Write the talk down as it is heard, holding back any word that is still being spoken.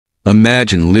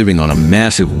Imagine living on a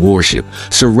massive warship,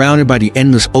 surrounded by the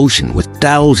endless ocean with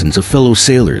thousands of fellow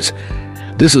sailors.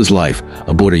 This is life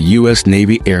aboard a U.S.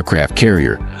 Navy aircraft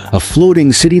carrier, a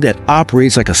floating city that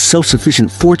operates like a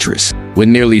self-sufficient fortress. With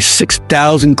nearly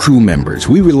 6,000 crew members,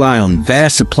 we rely on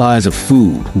vast supplies of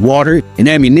food, water, and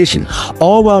ammunition,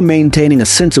 all while maintaining a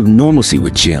sense of normalcy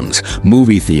with gyms,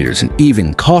 movie theaters, and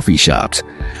even coffee shops.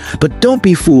 But don't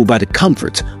be fooled by the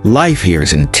comforts. Life here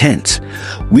is intense.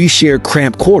 We share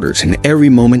cramped quarters, and every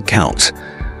moment counts.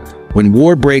 When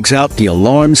war breaks out, the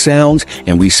alarm sounds,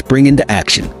 and we spring into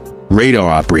action. Radar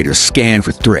operators scan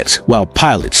for threats, while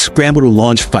pilots scramble to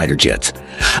launch fighter jets.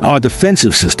 Our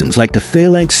defensive systems, like the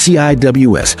Phalanx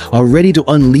CIWS, are ready to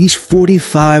unleash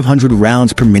 4,500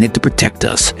 rounds per minute to protect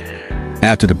us.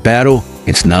 After the battle,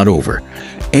 it's not over.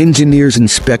 Engineers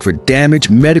inspect for damage,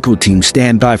 medical teams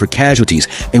stand by for casualties,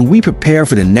 and we prepare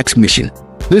for the next mission.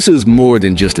 This is more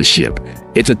than just a ship.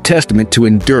 It's a testament to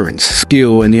endurance,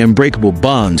 skill, and the unbreakable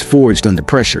bonds forged under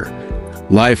pressure.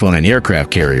 Life on an aircraft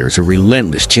carrier is a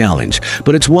relentless challenge,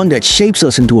 but it's one that shapes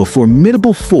us into a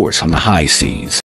formidable force on the high seas.